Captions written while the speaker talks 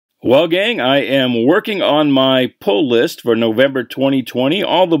Well, gang, I am working on my pull list for November 2020.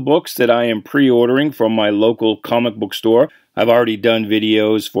 All the books that I am pre-ordering from my local comic book store. I've already done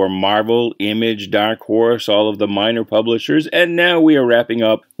videos for Marvel, Image, Dark Horse, all of the minor publishers, and now we are wrapping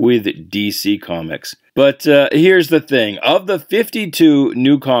up with DC Comics. But here's the thing. Of the 52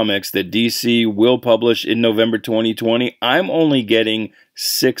 new comics that DC will publish in November 2020, I'm only getting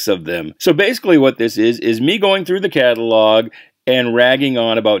 6 of them. So basically what this is me going through the catalog and ragging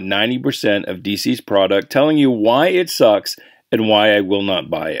on about 90% of DC's product, telling you why it sucks and why I will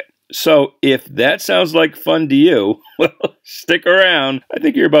not buy it. So if that sounds like fun to you, well, stick around. I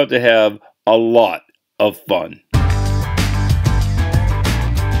think you're about to have a lot of fun.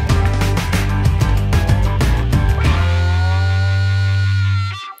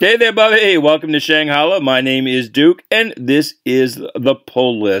 Hey there, Bobby. Hey, welcome to Shanghala. My name is Duke, and this is the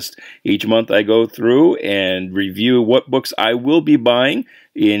pull list. Each month I go through and review what books I will be buying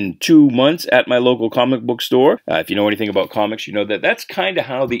in 2 months at my local comic book store. If you know anything about comics, you know that that's kind of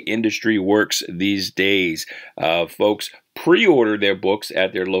how the industry works these days. Folks pre-order their books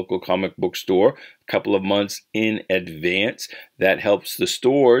at their local comic book store a couple of months in advance. That helps the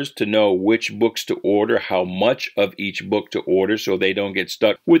stores to know which books to order, how much of each book to order, so they don't get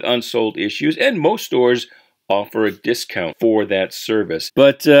stuck with unsold issues. And most stores offer a discount for that service.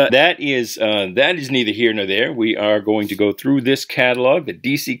 But that is neither here nor there. We are going to go through this catalog, the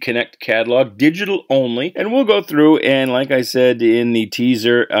DC Connect catalog, digital only, and we'll go through, and like I said in the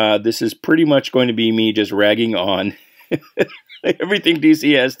teaser, this is pretty much going to be me just ragging on everything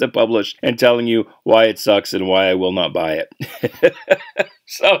DC has to publish and telling you why it sucks and why I will not buy it.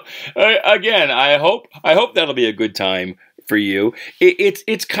 So again, I hope that'll be a good time for you.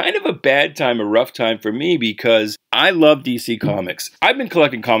 It's kind of a bad time, a rough time for me, because I love DC Comics. I've been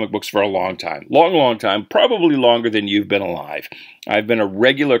collecting comic books for a long time, long time, probably longer than you've been alive. I've been a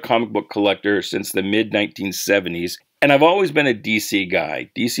regular comic book collector since the mid-1970s, and I've always been a DC guy.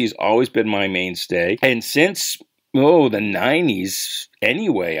 DC's always been my mainstay, and since the 90s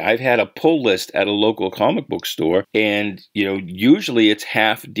anyway, I've had a pull list at a local comic book store, and usually it's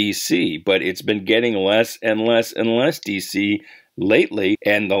half DC, but it's been getting less and less and less DC lately,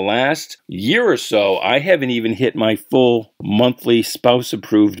 and the last year or so I haven't even hit my full monthly spouse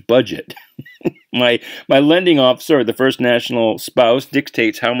approved budget. My lending officer, the First National Spouse,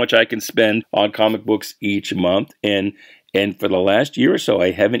 dictates how much I can spend on comic books each month, and for the last year or so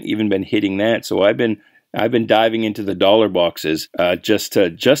I haven't even been hitting that. So I've been diving into the dollar boxes just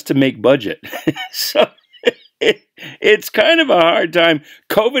to make budget. So it's kind of a hard time.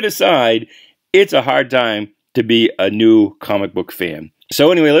 COVID aside, it's a hard time to be a new comic book fan.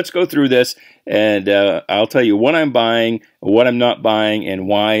 So anyway, let's go through this, and I'll tell you what I'm buying, what I'm not buying, and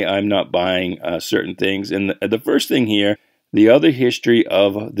why I'm not buying certain things. And the first thing here, The Other History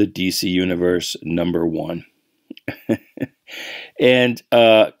of the DC Universe, #1. And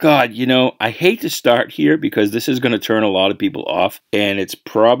God, I hate to start here because this is going to turn a lot of people off, and it's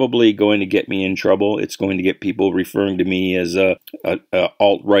probably going to get me in trouble. It's going to get people referring to me as a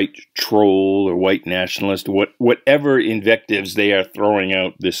alt-right troll or white nationalist, whatever invectives they are throwing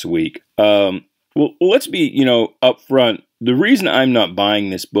out this week. Well, let's be, upfront. The reason I'm not buying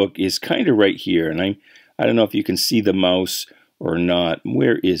this book is kind of right here, and I don't know if you can see the mouse or not.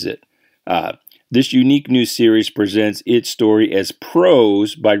 Where is it? This unique new series presents its story as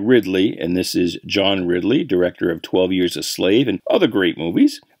prose by Ridley, and this is John Ridley, director of 12 Years a Slave and other great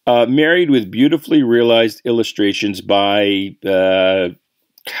movies, married with beautifully realized illustrations by,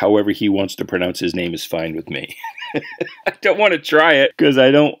 however he wants to pronounce his name is fine with me. I don't want to try it because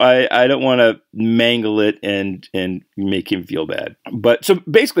I don't want to mangle it and make him feel bad. But so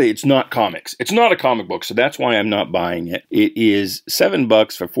basically, it's not comics. It's not a comic book, so that's why I'm not buying it. It is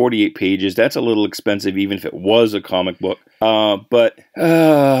 $7 for 48 pages. That's a little expensive, even if it was a comic book. But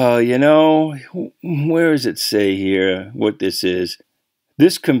where does it say here what this is?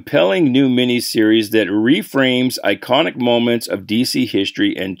 This compelling new miniseries that reframes iconic moments of DC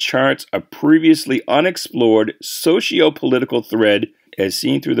history and charts a previously unexplored socio-political thread as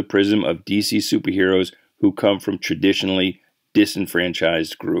seen through the prism of DC superheroes who come from traditionally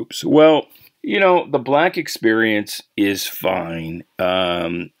disenfranchised groups. Well, the Black experience is fine,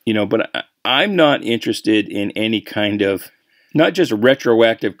 but I'm not interested in any kind of not just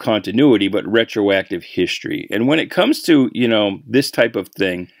retroactive continuity, but retroactive history. And when it comes to, this type of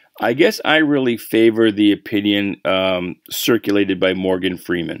thing, I guess I really favor the opinion circulated by Morgan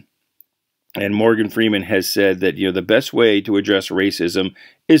Freeman. And Morgan Freeman has said that, the best way to address racism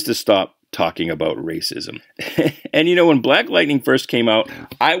is to stop talking about racism. And you know, when Black Lightning first came out,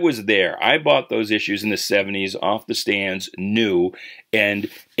 I was there. I bought those issues in the 70s off the stands, new, and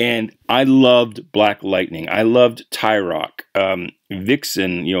I loved Black Lightning. I loved Tyrock,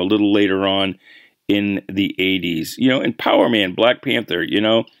 Vixen, you know, a little later on in the 80s, you know, and Power Man, Black Panther, you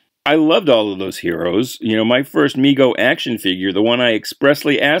know. I loved all of those heroes. You know, my first Mego action figure, the one I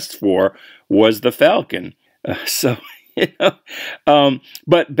expressly asked for, was the Falcon. So, you know,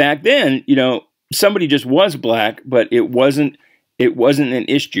 but back then, you know, somebody just was black, but it wasn't an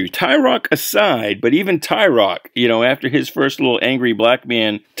issue. Tyrock aside, but even Tyrock, you know, after his first little angry black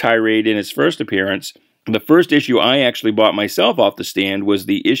man tirade in his first appearance, the first issue I actually bought myself off the stand was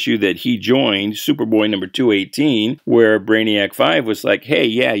the issue that he joined, Superboy number 218, where Brainiac 5 was like, hey,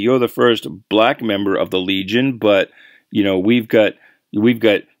 yeah, you're the first black member of the Legion, but, you know, we've got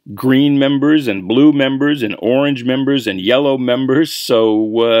green members and blue members and orange members and yellow members,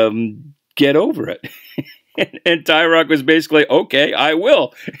 so get over it. And Tyrock was basically, okay, I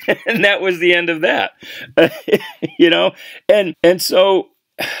will. And that was the end of that. You know, and so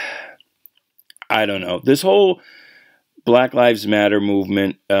I don't know. This whole Black Lives Matter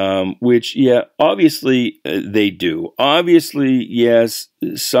movement, which, yeah, obviously they do. Obviously, yes,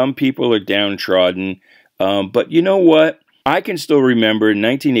 some people are downtrodden. But you know what? I can still remember in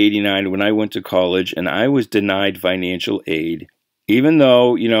 1989 when I went to college and I was denied financial aid. Even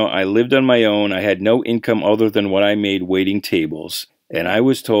though, you know, I lived on my own, I had no income other than what I made waiting tables. And I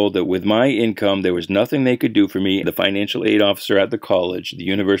was told that with my income, there was nothing they could do for me. The financial aid officer at the college, the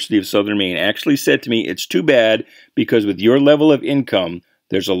University of Southern Maine, actually said to me, it's too bad because with your level of income,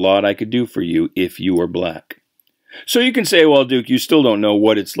 there's a lot I could do for you if you were black. So you can say, well, Duke, you still don't know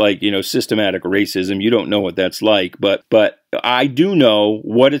what it's like, you know, systematic racism. You don't know what that's like. But I do know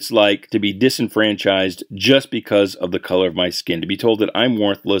what it's like to be disenfranchised just because of the color of my skin, to be told that I'm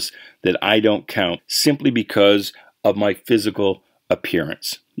worthless, that I don't count, simply because of my physical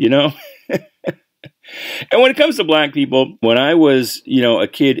appearance, you know? And when it comes to black people, when I was, you know, a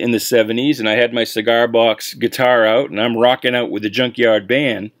kid in the 70s and I had my cigar box guitar out and I'm rocking out with the Junkyard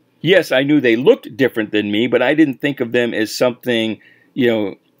Band, yes, I knew they looked different than me, but I didn't think of them as something, you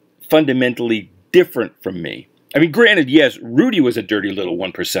know, fundamentally different from me. I mean, granted, yes, Rudy was a dirty little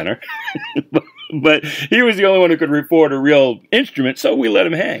one percenter, but he was the only one who could afford a real instrument, so we let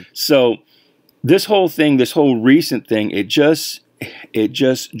him hang. So this whole thing, this whole recent thing, it just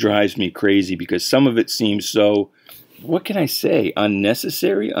drives me crazy because some of it seems so, what can I say,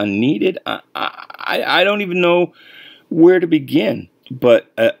 unnecessary, unneeded. I don't even know where to begin.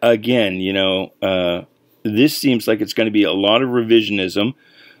 But again, you know, this seems like it's going to be a lot of revisionism,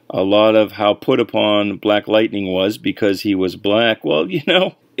 a lot of how put upon Black Lightning was because he was black. Well, you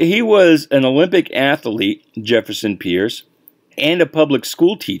know, he was an Olympic athlete, Jefferson Pierce, and a public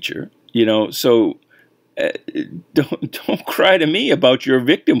school teacher, you know, so don't cry to me about your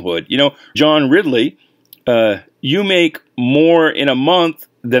victimhood. You know, John Ridley, you make more in a month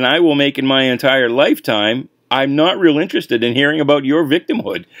than I will make in my entire lifetime. I'm not real interested in hearing about your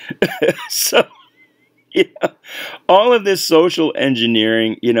victimhood. So, you know, all of this social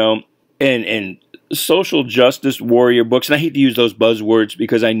engineering, you know, and social justice warrior books, and I hate to use those buzzwords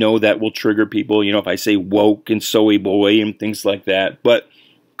because I know that will trigger people, you know, if I say woke and soy boy and things like that. But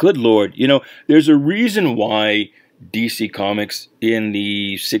good Lord, you know, there's a reason why DC Comics in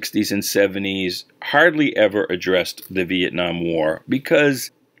the 60s and 70s hardly ever addressed the Vietnam War,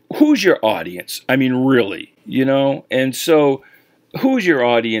 because who's your audience? I mean, really, you know? And so who's your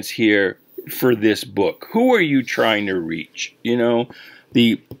audience here for this book? Who are you trying to reach? You know,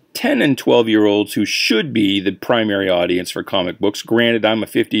 the 10 and 12-year-olds who should be the primary audience for comic books. Granted, I'm a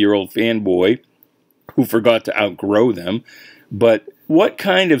 50-year-old fanboy who forgot to outgrow them. But what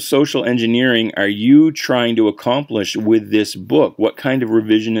kind of social engineering are you trying to accomplish with this book? What kind of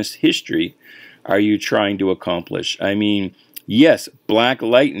revisionist history are you trying to accomplish? I mean, yes, Black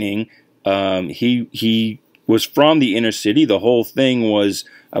Lightning, he was from the inner city. The whole thing was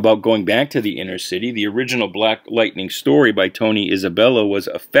about going back to the inner city. The original Black Lightning story by Tony Isabella was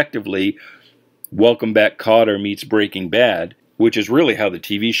effectively Welcome Back, Kotter meets Breaking Bad, which is really how the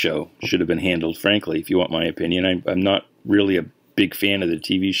TV show should have been handled, frankly, if you want my opinion. I'm not really a big fan of the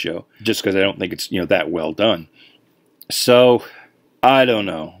TV show, just because I don't think it's, you know, that well done. So, I don't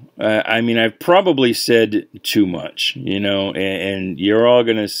know. I mean, I've probably said too much, you know, and you're all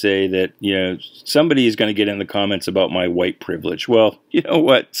going to say that, you know, somebody is going to get in the comments about my white privilege. Well, you know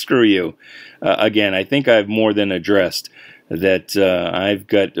what? Screw you. Again, I think I've more than addressed that I've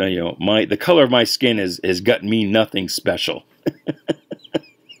got, you know, the color of my skin has got me nothing special.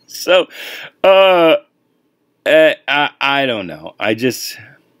 So, I don't know.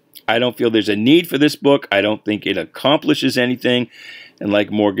 I don't feel there's a need for this book. I don't think it accomplishes anything. And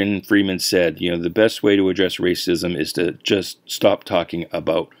like Morgan Freeman said, you know, the best way to address racism is to just stop talking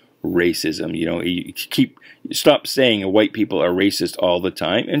about racism. You know, you stop saying white people are racist all the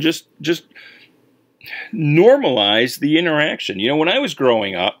time and just normalize the interaction. You know, when I was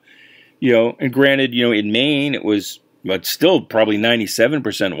growing up, you know, and granted, you know, in Maine it was, but still probably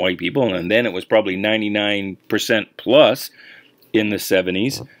 97% white people, and then it was probably 99% plus in the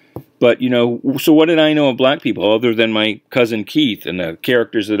 70s. But, you know, so what did I know of black people other than my cousin Keith and the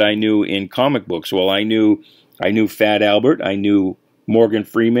characters that I knew in comic books? Well, I knew Fat Albert. I knew Morgan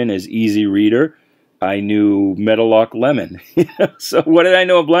Freeman as Easy Reader. I knew Meadowlark Lemon. So what did I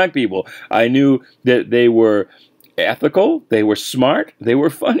know of black people? I knew that they were ethical, they were smart, they were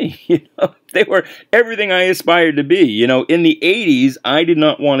funny. You know, they were everything I aspired to be. You know, in the 80s, I did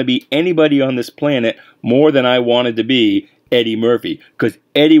not want to be anybody on this planet more than I wanted to be Eddie Murphy, because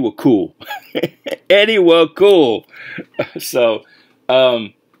Eddie was cool. Eddie was cool. So,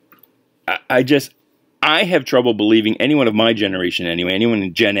 I have trouble believing anyone of my generation, anyway, anyone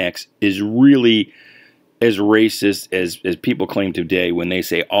in Gen X, is really as racist as people claim today when they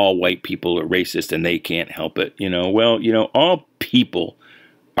say all white people are racist and they can't help it. You know, well, you know, all people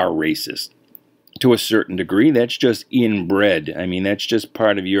are racist to a certain degree. That's just inbred. I mean, that's just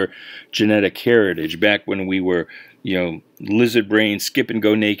part of your genetic heritage. Back when we were, you know, lizard brain, skip and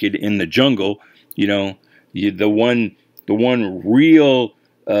go naked in the jungle, you know, the one real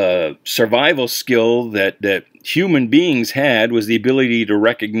survival skill that human beings had was the ability to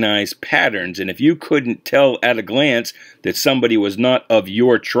recognize patterns. And if you couldn't tell at a glance that somebody was not of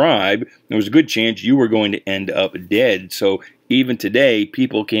your tribe, there was a good chance you were going to end up dead. So even today,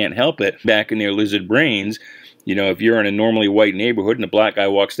 people can't help it. Back in their lizard brains, you know, if you're in a normally white neighborhood and a black guy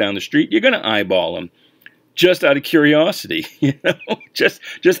walks down the street, you're going to eyeball him. Just out of curiosity, you know, just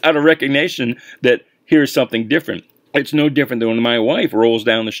out of recognition that here's something different. It's no different than when my wife rolls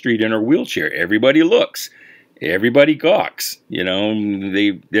down the street in her wheelchair. Everybody looks, everybody gawks. You know,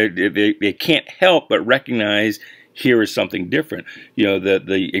 they can't help but recognize here is something different. You know,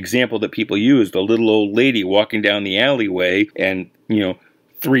 the example that people use, the little old lady walking down the alleyway, and you know,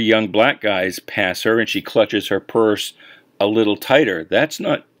 3 young black guys pass her, and she clutches her purse a little tighter. That's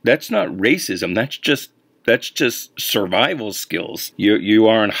not racism. That's just survival skills. You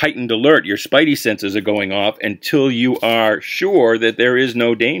are on heightened alert. Your spidey senses are going off until you are sure that there is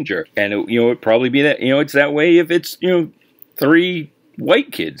no danger. And you know, it'd probably be that, you know, it's that way if it's, you know, 3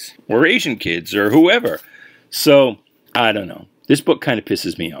 white kids or Asian kids or whoever. So I don't know. This book kind of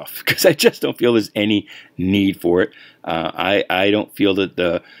pisses me off because I just don't feel there's any need for it. I don't feel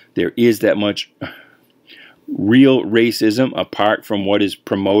that there is that much real racism apart from what is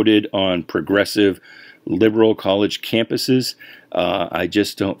promoted on progressive liberal college campuses. I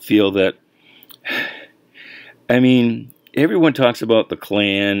just don't feel that. I mean, everyone talks about the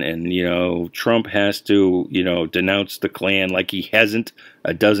Klan, and you know, Trump has to, you know, denounce the Klan like he hasn't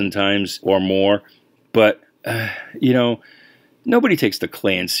a dozen times or more. But you know, nobody takes the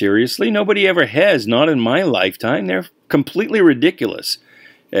Klan seriously. Nobody ever has. Not in my lifetime. They're completely ridiculous.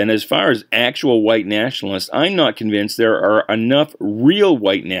 And as far as actual white nationalists, I'm not convinced there are enough real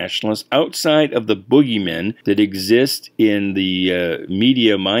white nationalists outside of the boogeymen that exist in the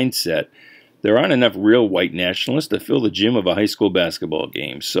media mindset. There aren't enough real white nationalists to fill the gym of a high school basketball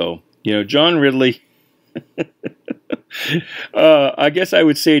game. So, you know, John Ridley, I guess I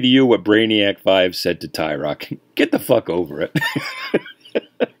would say to you what Brainiac 5 said to Tyrock. Get the fuck over it.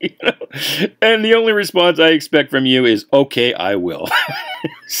 You know? And the only response I expect from you is, okay, I will.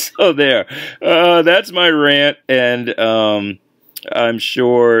 So there. That's my rant, and I'm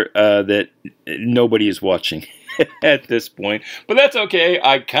sure that nobody is watching at this point. But that's okay.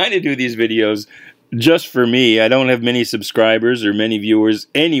 I kind of do these videos just for me. I don't have many subscribers or many viewers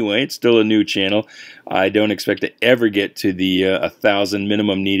anyway. It's still a new channel. I don't expect to ever get to the 1,000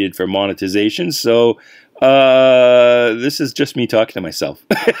 minimum needed for monetization. So this is just me talking to myself.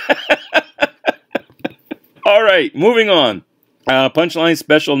 All right, moving on. Punchline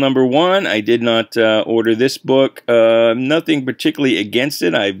Special number 1. I did not order this book. Nothing particularly against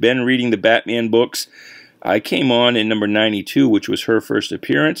it. I've been reading the Batman books. I came on in number 92, which was her first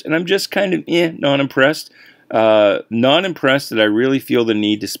appearance, and I'm just kind of not impressed. Not impressed that I really feel the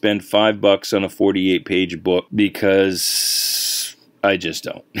need to spend $5 on a 48-page book, because I just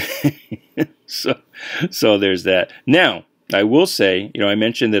don't. So there's that. Now, I will say, I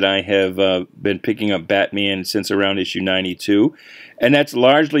mentioned that I have been picking up Batman since around issue 92, and that's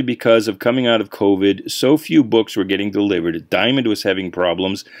largely because of coming out of COVID. So few books were getting delivered. Diamond was having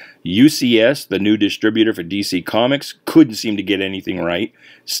problems. UCS, the new distributor for DC Comics, couldn't seem to get anything right.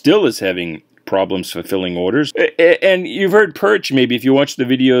 Still is having problems fulfilling orders. And you've heard Perch, maybe if you watch the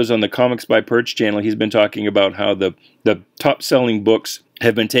videos on the Comics by Perch channel, he's been talking about how the top-selling books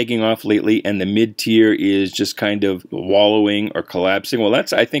have been taking off lately, and the mid-tier is just kind of wallowing or collapsing. Well,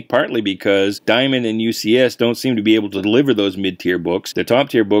 that's, I think, partly because Diamond and UCS don't seem to be able to deliver those mid-tier books. The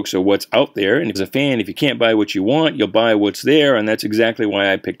top-tier books are what's out there, and as a fan, if you can't buy what you want, you'll buy what's there, and that's exactly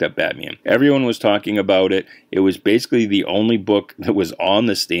why I picked up Batman. Everyone was talking about it. It was basically the only book that was on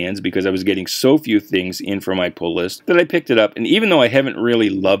the stands because I was getting so few things in for my pull list that I picked it up, and even though I haven't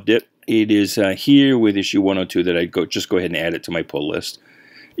really loved it, it is here with issue 102 that I'd just go ahead and add it to my pull list.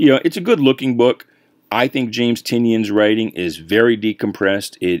 It's a good-looking book. I think James Tynion's writing is very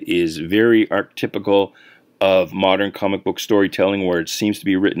decompressed. It is very archetypical of modern comic book storytelling, where it seems to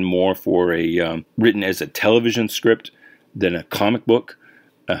be written more for written as a television script than a comic book.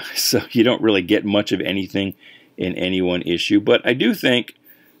 So you don't really get much of anything in any one issue. But I do think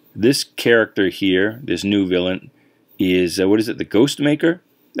this character here, this new villain, is, the Ghostmaker?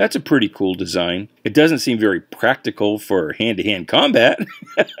 That's a pretty cool design. It doesn't seem very practical for hand-to-hand combat.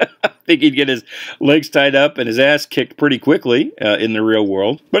 I think he'd get his legs tied up and his ass kicked pretty quickly in the real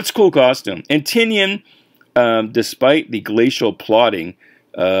world. But it's a cool costume. And Tynion, despite the glacial plotting,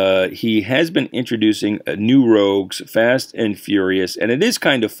 he has been introducing new rogues, fast and furious, and it is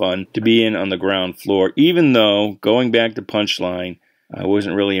kind of fun to be in on the ground floor, even though, going back to Punchline, I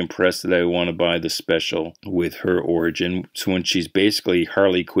wasn't really impressed that I want to buy the special with her origin. So when she's basically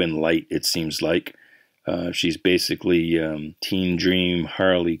Harley Quinn light, it seems like. She's basically Teen Dream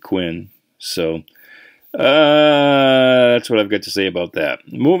Harley Quinn. So that's what I've got to say about that.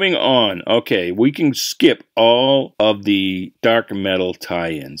 Moving on. Okay, we can skip all of the Dark Metal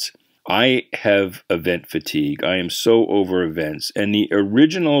tie-ins. I have event fatigue. I am so over events. And the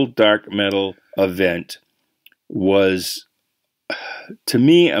original Dark Metal event was, to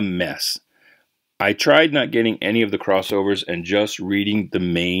me, a mess. I tried not getting any of the crossovers and just reading the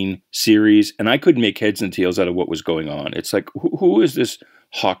main series, and I couldn't make heads and tails out of what was going on. It's like, who is this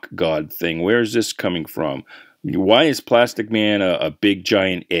hawk god thing? Where is this coming from? Why is Plastic Man a big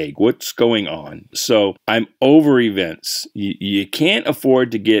giant egg? What's going on? So I'm over events. You can't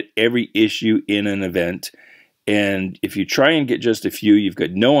afford to get every issue in an event, and if you try and get just a few, you've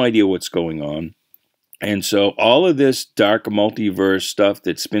got no idea what's going on. And so all of this dark multiverse stuff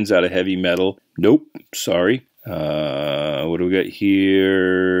that spins out of heavy metal, nope, sorry. What do we got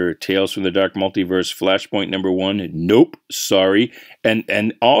here? Tales from the Dark Multiverse, Flashpoint #1, nope, sorry.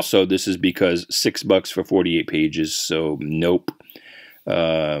 And also this is because $6 for 48 pages, so nope.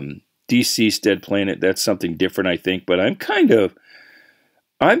 DC's Dead Planet, that's something different, I think, but I'm kind of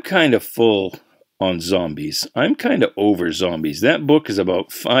full on zombies. I'm kind of over zombies. That book is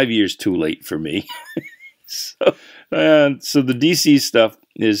about 5 years too late for me. So the DC stuff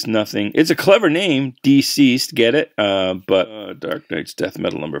is nothing. It's a clever name, Deceased, get it? But Dark Knight's Death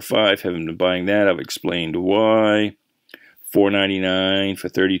Metal #5, haven't been buying that. I've explained why. $4.99 for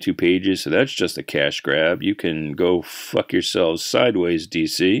 32 pages, so that's just a cash grab. You can go fuck yourselves sideways,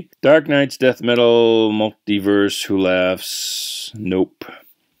 DC. Dark Knight's Death Metal Multiverse, Who Laughs? Nope.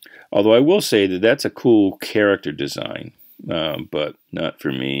 Although I will say that that's a cool character design, but not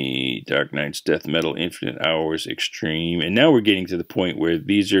for me. Dark Knight's Death Metal Infinite Hours Extreme. And now we're getting to the point where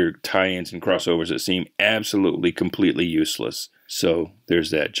these are tie-ins and crossovers that seem absolutely, completely useless. So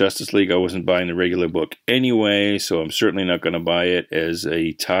there's that. Justice League, I wasn't buying the regular book anyway, so I'm certainly not going to buy it as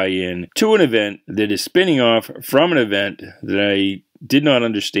a tie-in to an event that is spinning off from an event that I did not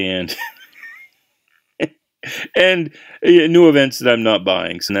understand. And new events that I'm not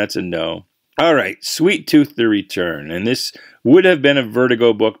buying, so that's a no. All right, Sweet Tooth: The Return. And this would have been a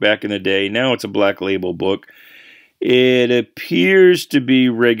Vertigo book back in the day. Now it's a Black Label book. It appears to be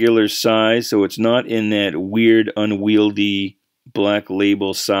regular size, so it's not in that weird, unwieldy Black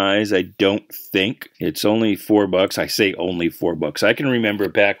Label size, I don't think. It's only $4. I say only $4. I can remember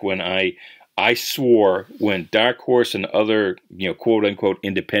back when I swore when Dark Horse and other, quote-unquote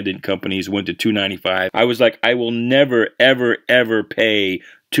independent companies went to $2.95, I was like, I will never, ever, ever pay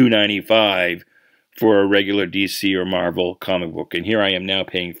 $2.95 for a regular DC or Marvel comic book. And here I am now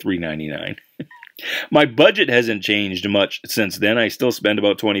paying $3.99. My budget hasn't changed much since then. I still spend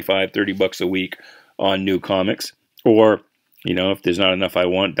about $25, $30 a week on new comics. Or, if there's not enough I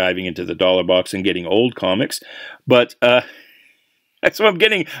want, diving into the dollar box and getting old comics. But, that's what I'm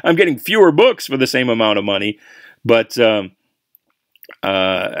getting. I'm getting fewer books for the same amount of money, but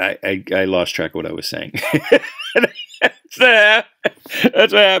I lost track of what I was saying.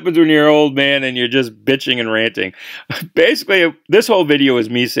 That's what happens when you're an old man and you're just bitching and ranting. Basically, this whole video is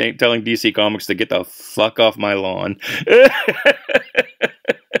me telling DC Comics to get the fuck off my lawn.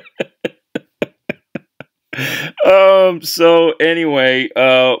 So anyway,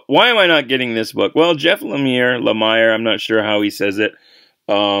 why am I not getting this book? Well, Jeff Lemire, I'm not sure how he says it,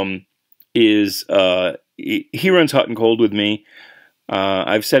 he runs hot and cold with me.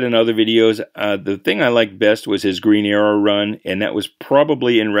 I've said in other videos, the thing I liked best was his Green Arrow run, and that was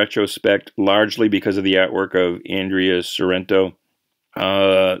probably in retrospect largely because of the artwork of Andrea Sorrento.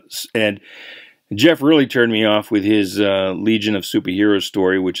 And Jeff really turned me off with his Legion of Superheroes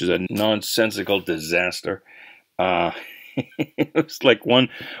story, which is a nonsensical disaster. It was like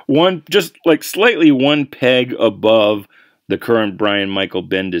just like slightly one peg above the current Brian Michael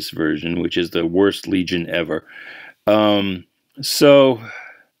Bendis version, which is the worst Legion ever. So,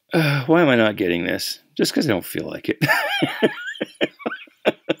 why am I not getting this? Just because I don't feel like it.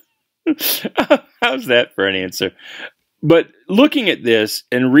 How's that for an answer? But looking at this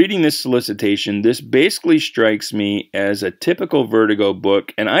and reading this solicitation, this basically strikes me as a typical Vertigo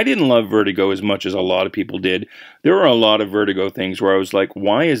book. And I didn't love Vertigo as much as a lot of people did. There were a lot of Vertigo things where I was like,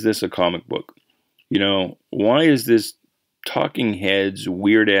 why is this a comic book? You know, why is this talking heads,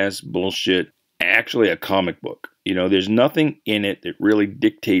 weird-ass bullshit actually a comic book? You know, there's nothing in it that really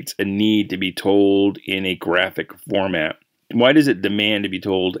dictates a need to be told in a graphic format. Why does it demand to be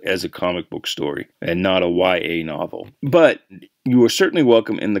told as a comic book story and not a YA novel? But you are certainly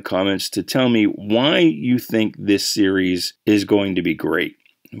welcome in the comments to tell me why you think this series is going to be great,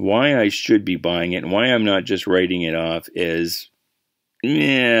 why I should be buying it, and why I'm not just writing it off as,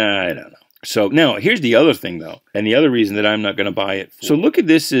 yeah, I don't know. So now, here's the other thing, though, and the other reason that I'm not going to buy it. So look at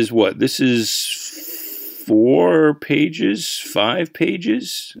this is what? This is 4 pages, 5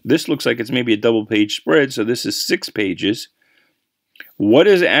 pages. This looks like it's maybe a double-page spread, so this is 6 pages. What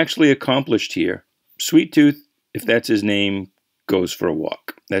is actually accomplished here? Sweet Tooth, if that's his name, goes for a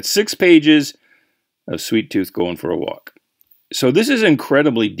walk. That's 6 pages of Sweet Tooth going for a walk. So this is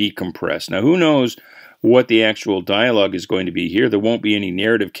incredibly decompressed. Now, who knows what the actual dialogue is going to be here? There won't be any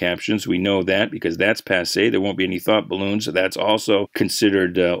narrative captions. We know that because that's passé. There won't be any thought balloons. So that's also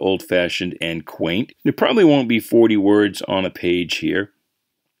considered old-fashioned and quaint. There probably won't be 40 words on a page here.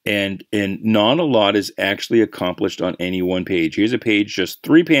 And not a lot is actually accomplished on any one page. Here's a page, just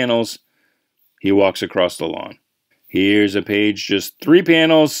 3 panels. He walks across the lawn. Here's a page, just 3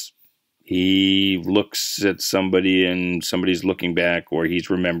 panels. He looks at somebody and somebody's looking back, or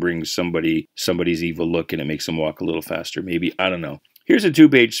he's remembering somebody's evil look and it makes him walk a little faster. Maybe, I don't know. Here's a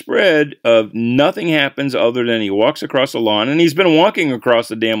 2-page spread of nothing happens other than he walks across the lawn, and he's been walking across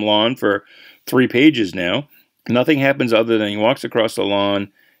the damn lawn for 3 pages now. Nothing happens other than he walks across the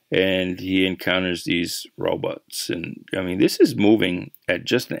lawn and he encounters these robots. And I mean, this is moving at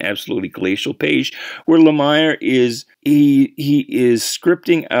just an absolutely glacial pace, where Lemire is, he is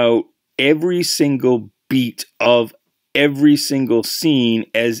scripting out every single beat of every single scene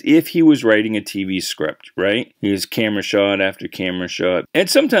as if he was writing a TV script, right? He's camera shot after camera shot. And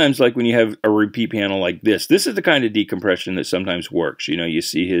sometimes, like when you have a repeat panel like this is the kind of decompression that sometimes works. You know, you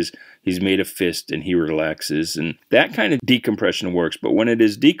see he's made a fist and he relaxes, and that kind of decompression works. But when it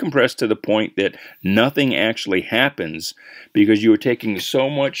is decompressed to the point that nothing actually happens because you are taking so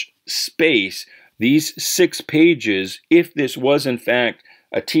much space, these 6 pages, if this was in fact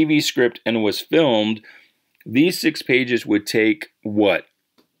a TV script and was filmed, these 6 pages would take, what,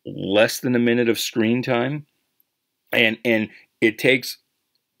 less than a minute of screen time? And it takes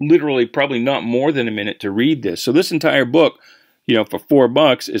literally probably not more than a minute to read this. So this entire book, you know, for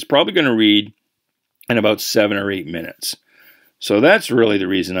 $4 is probably going to read in about 7 or 8 minutes. So that's really the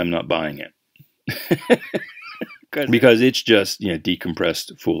reason I'm not buying it. Because it's just, you know,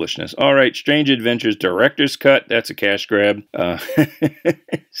 decompressed foolishness. All right, Strange Adventures Director's Cut. That's a cash grab.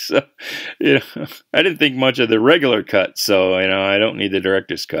 So, you know, I didn't think much of the regular cut, so, you know, I don't need the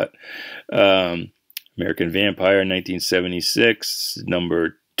director's cut. American Vampire, 1976,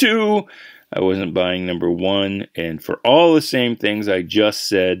 number 2. I wasn't buying number 1. And for all the same things I just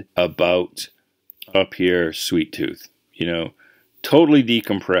said about up here, Sweet Tooth, you know, totally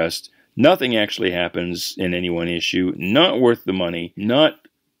decompressed. Nothing actually happens in any one issue. Not worth the money. Not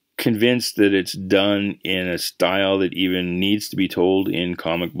convinced that it's done in a style that even needs to be told in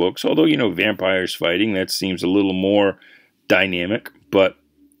comic books. Although, you know, vampires fighting, that seems a little more dynamic. But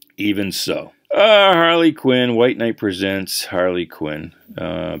even so. Harley Quinn, White Knight Presents Harley Quinn.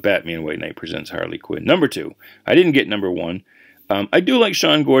 Batman White Knight Presents Harley Quinn. Number 2. I didn't get number 1. I do like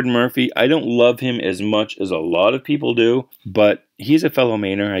Sean Gordon Murphy. I don't love him as much as a lot of people do, but he's a fellow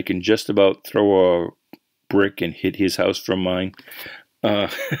Mainer. I can just about throw a brick and hit his house from mine.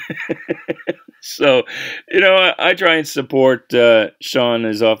 So, I try and support Sean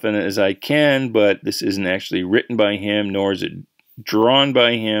as often as I can, but this isn't actually written by him, nor is it drawn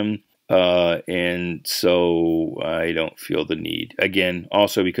by him. And so I don't feel the need. Again,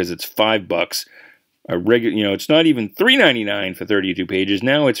 also because it's $5. A regular, it's not even $3.99 for 32 pages.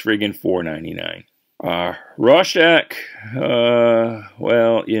 Now it's friggin' $4.99. Rorschach,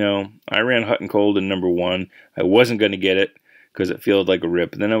 well, I ran hot and cold in #1. I wasn't going to get it because it felt like a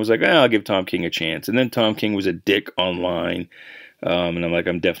rip. And then I was like, I'll give Tom King a chance. And then Tom King was a dick online. And I'm like,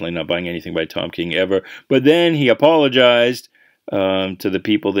 I'm definitely not buying anything by Tom King ever. But then he apologized to the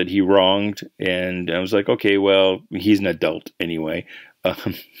people that he wronged. And I was like, okay, well, he's an adult anyway.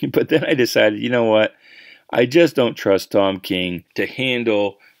 But then I decided, you know what? I just don't trust Tom King to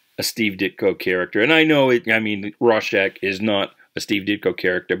handle a Steve Ditko character. And I know Rorschach is not a Steve Ditko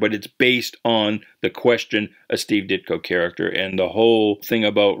character, but it's based on the question a Steve Ditko character. And the whole thing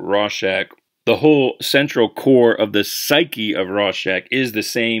about Rorschach, the whole central core of the psyche of Rorschach is the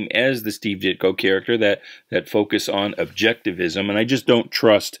same as the Steve Ditko character, that focus on objectivism. And I just don't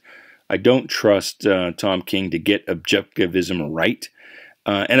trust, Tom King to get objectivism right.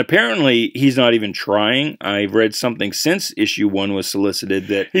 And apparently he's not even trying. I've read something since issue 1 was solicited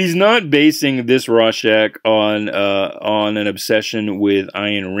that he's not basing this Rorschach on an obsession with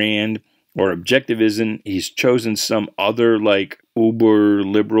Ayn Rand or objectivism. He's chosen some other uber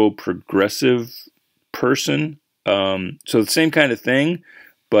liberal progressive person. So the same kind of thing,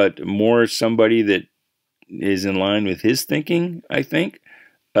 but more somebody that is in line with his thinking, I think,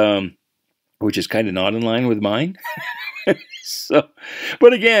 which is kind of not in line with mine. So,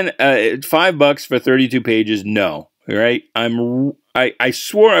 but again, $5 for 32 pages, no, right? I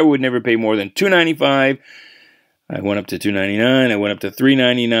swore I would never pay more than $2.95. I went up to $2.99. I went up to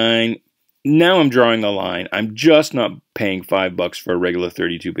 $3.99. Now I'm drawing a line. I'm just not paying $5 for a regular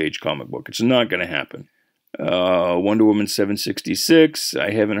 32-page comic book. It's not going to happen. Wonder Woman 766.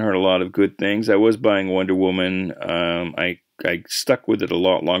 I haven't heard a lot of good things. I was buying Wonder Woman. I stuck with it a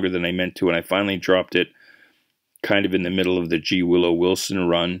lot longer than I meant to, and I finally dropped it kind of in the middle of the G. Willow Wilson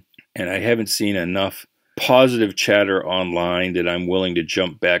run, and I haven't seen enough positive chatter online that I'm willing to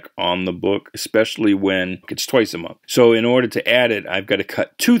jump back on the book, especially when it's twice a month. So in order to add it, I've got to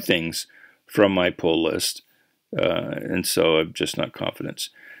cut 2 things from my pull list, and so I'm just not confident.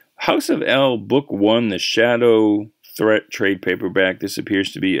 House of L, Book 1, The Shadow Threat trade paperback. This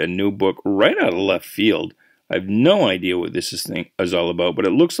appears to be a new book right out of left field. I have no idea what this is all about, but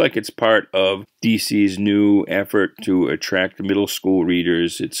it looks like it's part of DC's new effort to attract middle school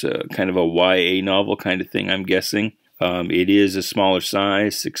readers. It's a kind of a YA novel kind of thing, I'm guessing. It is a smaller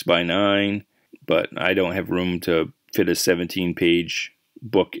size, 6x9, but I don't have room to fit a 17-page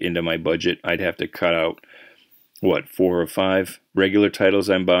book into my budget. I'd have to cut out, 4 or 5 regular titles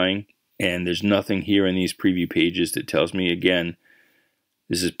I'm buying, and there's nothing here in these preview pages that tells me, again,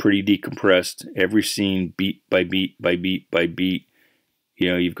 this is pretty decompressed. Every scene, beat by beat by beat by beat.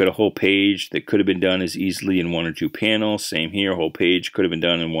 You've got a whole page that could have been done as easily in 1 or 2 panels. Same here, a whole page could have been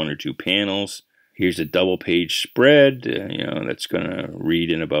done in 1 or 2 panels. Here's a double-page spread. That's going to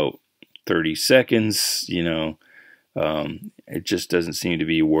read in about 30 seconds. It just doesn't seem to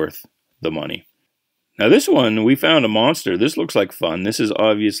be worth the money. Now this one, we found a monster. This looks like fun. This is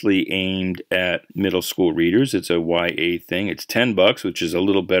obviously aimed at middle school readers. It's a YA thing. It's $10, which is a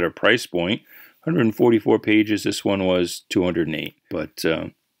little better price point. 144 pages. This one was 208. But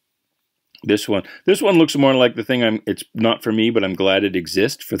this one looks more like the thing it's not for me, but I'm glad it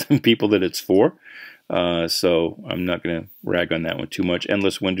exists for the people that it's for. So I'm not going to rag on that one too much.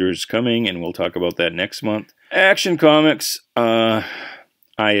 Endless Winter is coming, and we'll talk about that next month. Action Comics.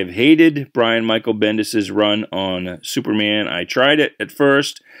 I have hated Brian Michael Bendis' run on Superman. I tried it at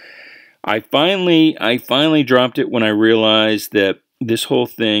first. I finally dropped it when I realized that this whole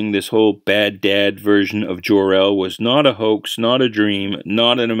thing, this whole bad dad version of Jor-El was not a hoax, not a dream,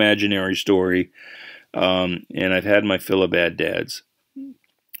 not an imaginary story. And I've had my fill of bad dads.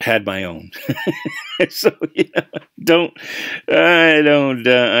 Had my own. So I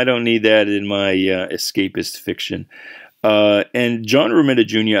don't need that in my escapist fiction. And John Romita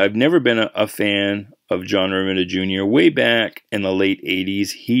Jr., I've never been a fan of John Romita Jr. Way back in the late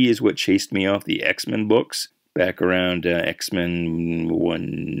 80s, he is what chased me off the X-Men books, back around X-Men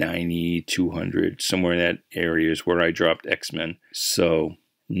 190, 200, somewhere in that area is where I dropped X-Men. So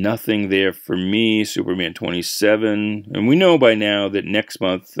nothing there for me. Superman 27. And we know by now that next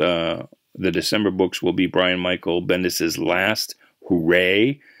month, the December books will be Brian Michael Bendis' last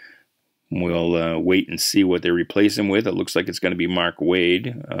hooray. We'll wait and see what they replace him with. It looks like it's going to be Mark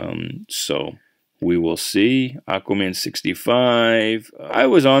Waid. So we will see. Aquaman 65. I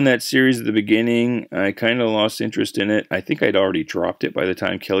was on that series at the beginning. I kind of lost interest in it. I think I'd already dropped it by the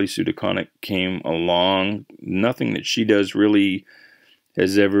time Kelly Sue DeConnick came along. Nothing that she does really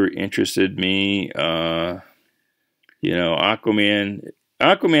has ever interested me. You know, Aquaman,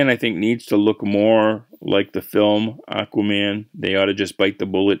 I think, needs to look more like the film Aquaman. They ought to just bite the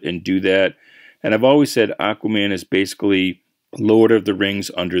bullet and do that. And I've always said Aquaman is basically Lord of the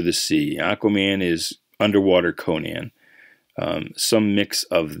Rings under the sea. Aquaman is underwater Conan. Some mix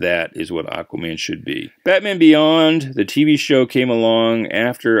of that is what Aquaman should be. Batman Beyond, the TV show, came along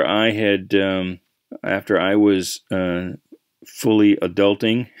after I had, after I was fully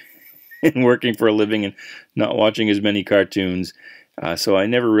adulting and working for a living and not watching as many cartoons. So I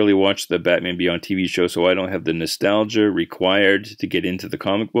never really watched the Batman Beyond TV show, so I don't have the nostalgia required to get into the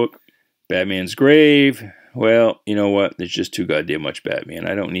comic book. Batman's Grave. Well, you know what? There's just too goddamn much Batman.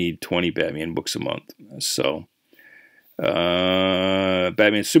 I don't need 20 Batman books a month. So,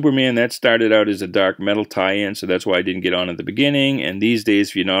 Batman Superman, that started out as a dark metal tie-in, so that's why I didn't get on at the beginning. And these days,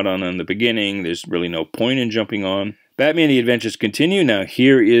 if you're not on the beginning, there's really no point in jumping on. Batman: The Adventures Continue. Now,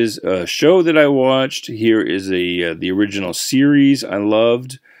 here is a show that I watched. Here is the original series I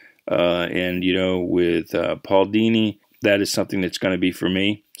loved. And, you know, with Paul Dini, that is something that's going to be for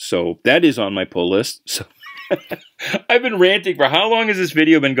me. So that is on my pull list. So I've been ranting for how long has this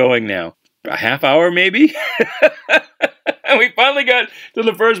video been going now? A half hour, maybe? And we finally got to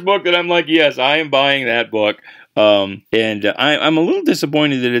the first book that I'm like, yes, I am buying that book. I'm a little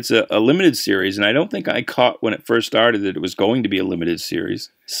disappointed that it's a limited series, and I don't think I caught when it first started that it was going to be a limited series.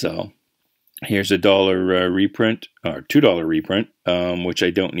 So here's a $1 reprint, or $2 reprint, which I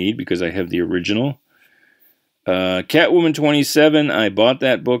don't need because I have the original. Catwoman 27, I bought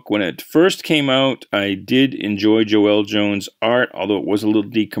that book when it first came out. I did enjoy Joelle Jones' art, although it was a little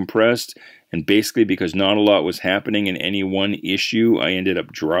decompressed. And basically, because not a lot was happening in any one issue, I ended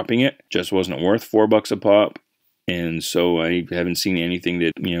up dropping it. Just wasn't worth $4 a pop. And so I haven't seen anything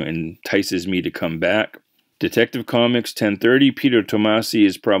that, you know, entices me to come back. Detective Comics 1030, Peter Tomasi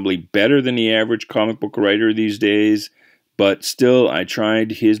is probably better than the average comic book writer these days. But still, I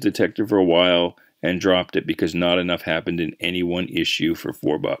tried his detective for a while and dropped it because not enough happened in any one issue for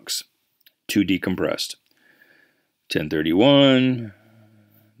 $4. Too decompressed. 1031,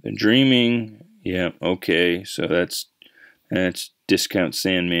 The Dreaming. Yeah, okay, so that's Discount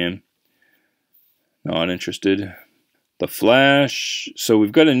Sandman. Not interested. The Flash. So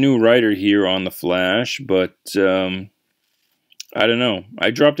we've got a new writer here on The Flash, but I don't know. I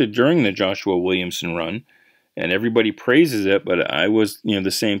dropped it during the Joshua Williamson run, and everybody praises it, but I was, you know,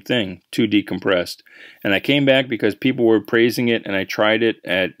 the same thing, too decompressed. And I came back because people were praising it, and I tried it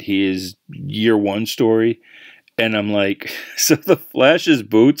at his year 1 story, and I'm like, so the Flash's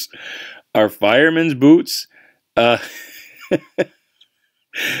boots are fireman's boots?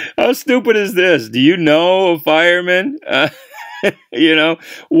 How stupid is this? Do you know a fireman? You know,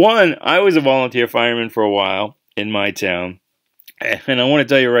 one, I was a volunteer fireman for a while in my town. And I want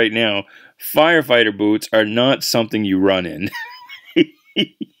to tell you right now, firefighter boots are not something you run in.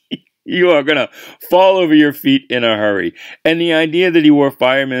 You are going to fall over your feet in a hurry. And the idea that he wore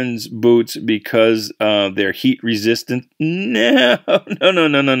fireman's boots because they're heat resistant, no.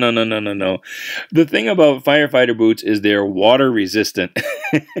 The thing about firefighter boots is they're water resistant.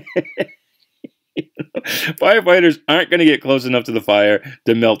 Firefighters aren't going to get close enough to the fire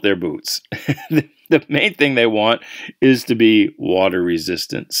to melt their boots. The main thing they want is to be water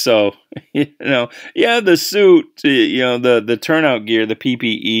resistant. So, you know, yeah, the suit, you know, the turnout gear, the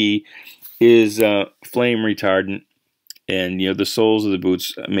PPE is flame retardant. And, you know, the soles of the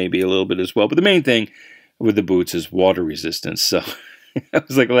boots maybe a little bit as well. But the main thing with the boots is water resistance. So I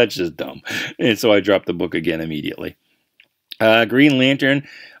was like, well, that's just dumb. And so I dropped the book again immediately. Green Lantern.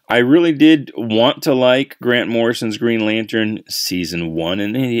 I really did want to like Grant Morrison's Green Lantern Season 1.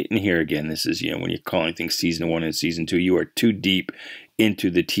 And here again, this is, you know, when you're calling things Season 1 and Season 2, you are too deep into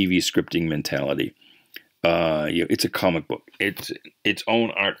the TV scripting mentality. You know, it's a comic book. It's its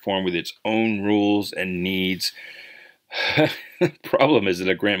own art form with its own rules and needs. The problem is that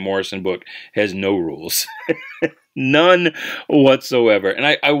a Grant Morrison book has no rules. None whatsoever. And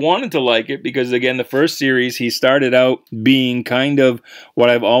I wanted to like it because, again, the first series, he started out being kind of what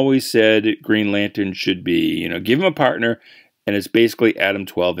I've always said Green Lantern should be. You know, give him a partner, and it's basically Adam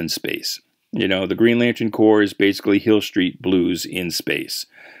 12 in space. You know, the Green Lantern Corps is basically Hill Street Blues in space.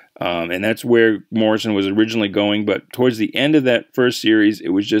 And that's where Morrison was originally going, but towards the end of that first series, it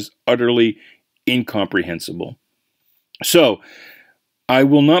was just utterly incomprehensible. So, I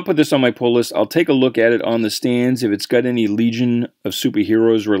will not put this on my pull list. I'll take a look at it on the stands. If it's got any Legion of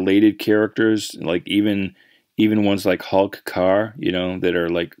Superheroes related characters, like even ones like Hulk Carr, you know, that are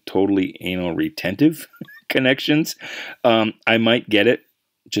like totally anal retentive connections, I might get it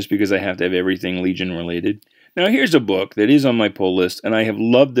just because I have to have everything Legion related. Now here's a book that is on my pull list, and I have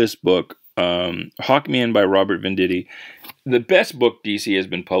loved this book, Hawkman by Robert Venditti. The best book DC has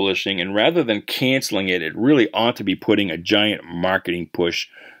been publishing, and rather than canceling it, it really ought to be putting a giant marketing push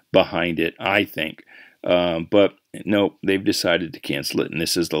behind it, I think. But no, they've decided to cancel it, and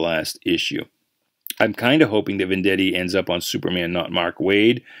this is the last issue. I'm kind of hoping that Venditti ends up on Superman, not Mark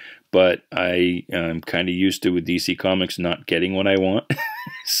Waid, but I am kind of used to with DC Comics not getting what I want.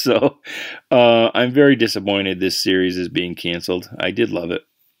 So I'm very disappointed this series is being canceled. I did love it.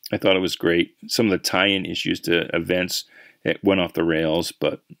 I thought it was great. Some of the tie-in issues to events, it went off the rails,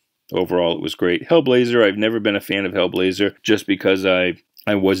 but overall it was great. Hellblazer, I've never been a fan of Hellblazer just because I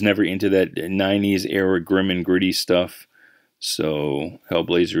was never into that 90s era grim and gritty stuff. So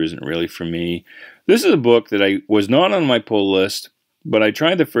Hellblazer isn't really for me. This is a book that I was not on my pull list, but I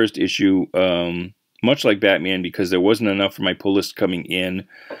tried the first issue, much like Batman, because there wasn't enough for my pull list coming in.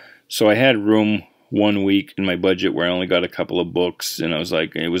 So I had room 1 week in my budget where I only got a couple of books, and I was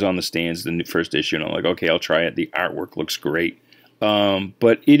like, it was on the stands, the first issue, and I'm like, okay, I'll try it. The artwork looks great.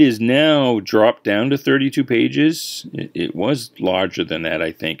 But it is now dropped down to 32 pages. It was larger than that,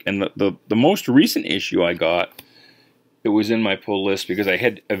 I think. And the most recent issue I got, it was in my pull list because I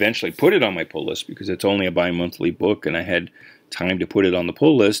had eventually put it on my pull list because it's only a bi-monthly book, and I had time to put it on the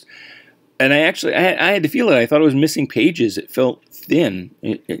pull list. And I had to feel it. I thought it was missing pages. It felt thin,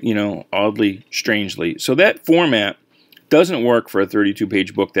 you know, oddly, strangely. So that format doesn't work for a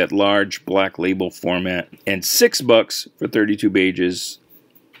 32-page book, that large black label format. And $6 for 32 pages,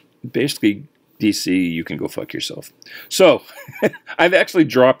 basically, DC, you can go fuck yourself. So I've actually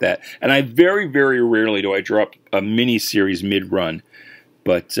dropped that. And I very, very rarely do I drop a mini-series mid-run.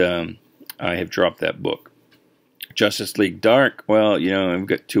 But I have dropped that book. Justice League Dark, well, you know, I've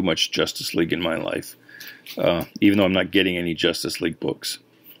got too much Justice League in my life, even though I'm not getting any Justice League books.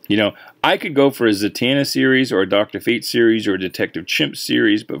 You know, I could go for a Zatanna series or a Dr. Fate series or a Detective Chimp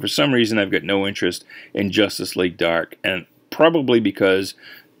series, but for some reason I've got no interest in Justice League Dark, and probably because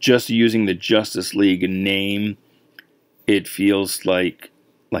just using the Justice League name, it feels like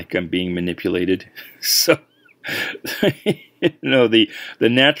I'm being manipulated. So, you know, the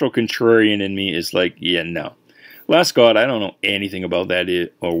natural contrarian in me is like, yeah, no. Last God, I don't know anything about that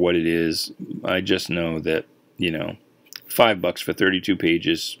or what it is. I just know that, you know, $5 for 32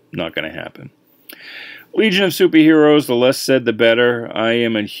 pages, not going to happen. Legion of Superheroes, the less said the better. I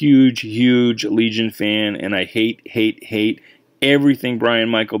am a huge, huge Legion fan, and I hate everything Brian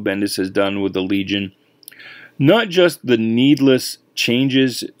Michael Bendis has done with the Legion. Not just the needless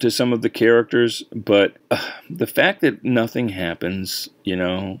changes to some of the characters, but the fact that nothing happens, you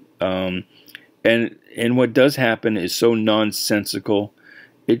know, and what does happen is so nonsensical.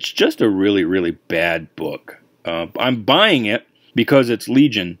 It's just a really, really bad book. I'm buying it because it's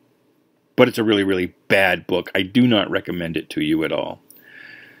Legion, but it's a really, really bad book. I do not recommend it to you at all.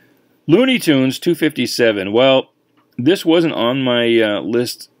 Looney Tunes 257. Well, this wasn't on my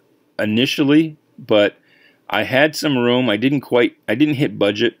list initially, but I had some room. I didn't hit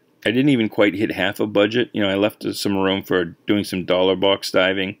budget. I didn't even quite hit half a budget. You know, I left some room for doing some dollar box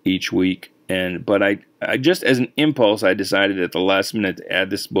diving each week. But I just, as an impulse, I decided at the last minute to add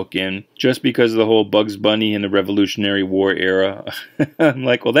this book in, just because of the whole Bugs Bunny and the Revolutionary War era. I'm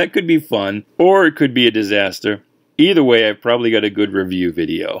like, well, that could be fun, or it could be a disaster. Either way, I've probably got a good review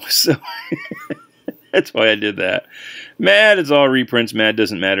video, so that's why I did that. Mad, it's all reprints. Mad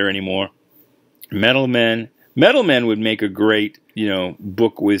doesn't matter anymore. Metal Men would make a great, you know,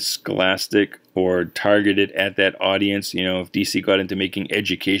 book with Scholastic or targeted at that audience. You know, if DC got into making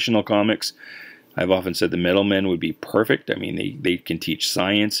educational comics, I've often said the Metal Men would be perfect. I mean, they can teach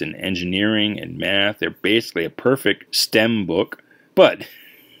science and engineering and math. They're basically a perfect STEM book. But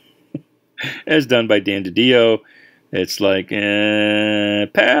as done by Dan DiDio, it's like,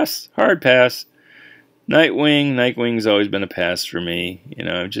 pass, hard pass. Nightwing's always been a pass for me. You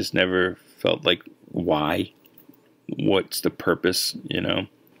know, I've just never felt like, why? What's the purpose, you know?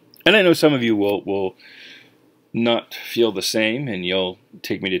 And I know some of you will not feel the same, and you'll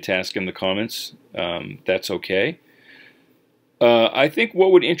take me to task in the comments. That's okay. I think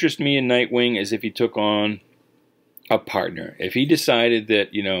what would interest me in Nightwing is if he took on a partner. If he decided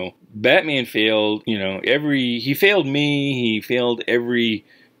that, you know, Batman failed, you know, he failed me, he failed every,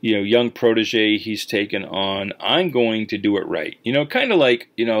 you know, young protege he's taken on, I'm going to do it right. You know, kind of like,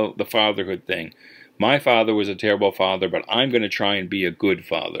 you know, the fatherhood thing. my father was a terrible father, but I'm going to try and be a good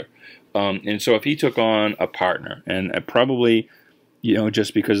father. And so if he took on a partner, and I probably, you know,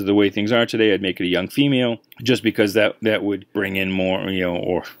 just because of the way things are today, I'd make it a young female, just because that would bring in more, you know,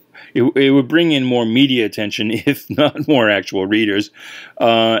 or it would bring in more media attention, if not more actual readers.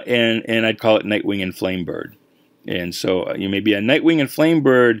 And I'd call it Nightwing and Flamebird. And so you know, maybe a Nightwing and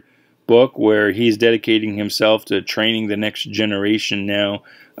Flamebird book where he's dedicating himself to training the next generation now.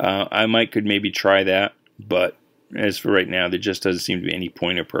 I could maybe try that, but as for right now, there just doesn't seem to be any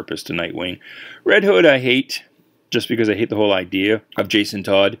point or purpose to Nightwing. Red Hood I hate, just because I hate the whole idea of Jason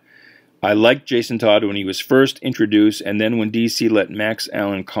Todd. I liked Jason Todd when he was first introduced, and then when DC let Max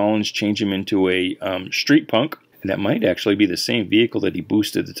Allan Collins change him into a street punk. And that might actually be the same vehicle that he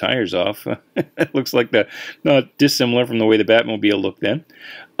boosted the tires off. It looks like not dissimilar from the way the Batmobile looked then.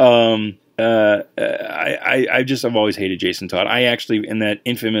 I've always hated Jason Todd. I actually, in that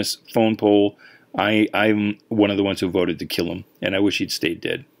infamous phone poll, I'm one of the ones who voted to kill him, and I wish he'd stayed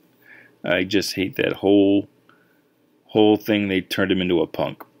dead. I just hate that whole thing. They turned him into a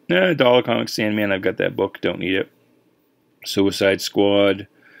punk. Dollar Comics Sandman, I've got that book, don't need it. Suicide Squad,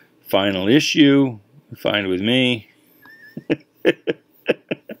 final issue, fine with me.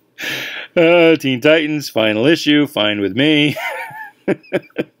 Teen Titans, final issue, fine with me.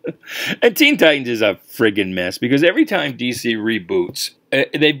 And Teen Titans is a friggin' mess, because every time DC reboots,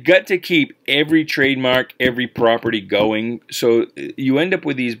 they've got to keep every trademark, every property going, so you end up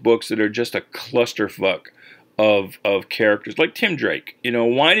with these books that are just a clusterfuck of characters, like Tim Drake. You know,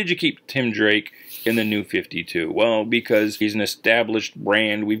 why did you keep Tim Drake in the New 52? Well, because he's an established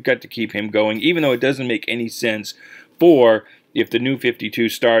brand. We've got to keep him going, even though it doesn't make any sense for, if the New 52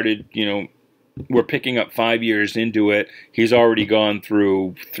 started, you know, we're picking up 5 years into it, he's already gone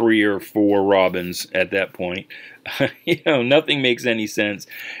through 3 or 4 Robins at that point. You know, nothing makes any sense.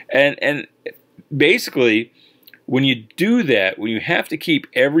 And basically, when you do that, when you have to keep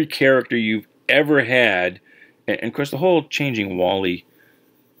every character you've ever had, and of course the whole changing Wally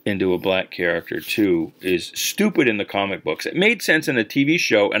into a black character too is stupid in the comic books. It made sense in a TV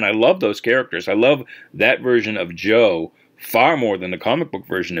show, and I love those characters. I love that version of Joe far more than the comic book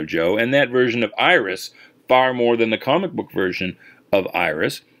version of Joe, and that version of Iris far more than the comic book version of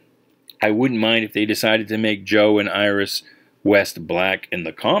Iris. I wouldn't mind if they decided to make Joe and Iris West black in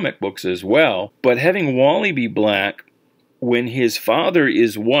the comic books as well, but having Wally be black when his father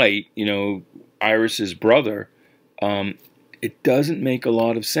is white, you know, Iris's brother, it doesn't make a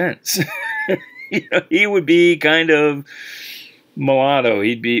lot of sense. You know, he would be kind of mulatto.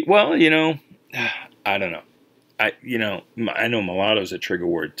 He'd be, well, you know, I don't know. I know mulatto's a trigger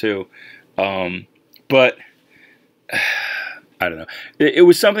word too, but I don't know. It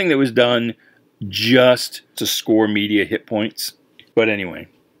was something that was done just to score media hit points. But anyway,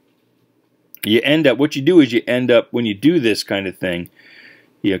 what you do is you end up, when you do this kind of thing,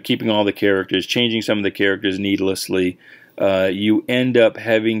 you know, keeping all the characters, changing some of the characters needlessly, you end up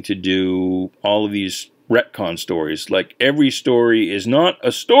having to do all of these retcon stories. Like, every story is not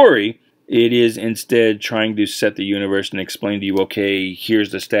a story. It is instead trying to set the universe and explain to you, okay,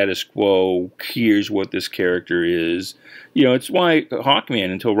 here's the status quo, here's what this character is. You know, it's why Hawkman,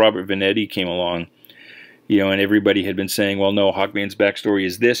 until Robert Vanetti came along, you know, and everybody had been saying, well, no, Hawkman's backstory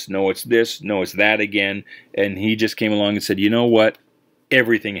is this, no, it's that again. And he just came along and said, you know what?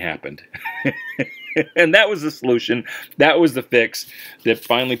 Everything happened. And that was the solution. That was the fix that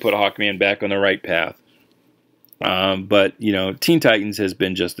finally put Hawkman back on the right path. But, you know, Teen Titans has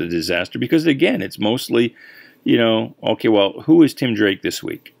been just a disaster because, again, it's mostly, you know, okay, well, who is Tim Drake this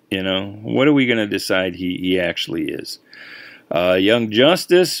week? You know, what are we going to decide he actually is? Young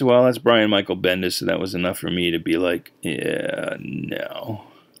Justice, well, that's Brian Michael Bendis, so that was enough for me to be like, yeah, no.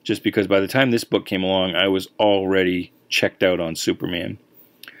 Just because by the time this book came along, I was already checked out on Superman.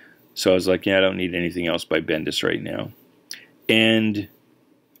 So I was like, yeah, I don't need anything else by Bendis right now. And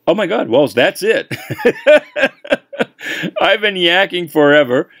oh my God, well, that's it. I've been yakking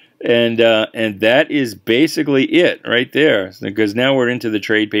forever, and that is basically it right there. Because now we're into the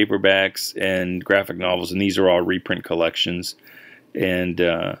trade paperbacks and graphic novels, and these are all reprint collections. And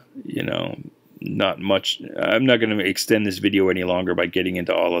you know, not much. I'm not going to extend this video any longer by getting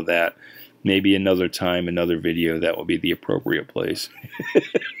into all of that. Maybe another time, another video, that will be the appropriate place.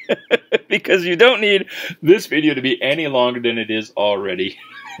 Because you don't need this video to be any longer than it is already.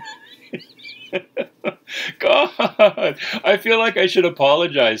 God, I feel like I should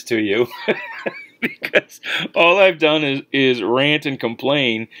apologize to you. Because all I've done is rant and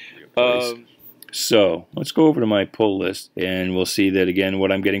complain. So let's go over to my pull list, and we'll see that again.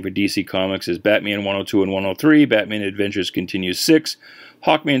 What I'm getting for DC Comics is Batman 102 and 103, Batman Adventures Continues 6,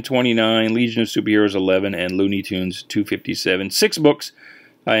 Hawkman 29, Legion of Superheroes 11, and Looney Tunes 257. 6 books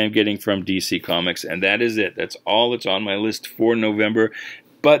I am getting from DC Comics, and that is it. That's all that's on my list for November.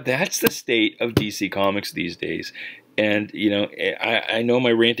 But that's the state of DC Comics these days. And, you know, I know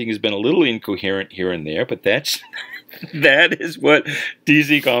my ranting has been a little incoherent here and there, but that is what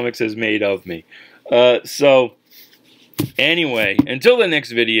DC Comics has made of me. So, anyway, until the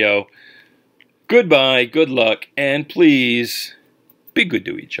next video, goodbye, good luck, and please be good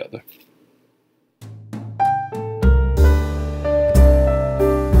to each other.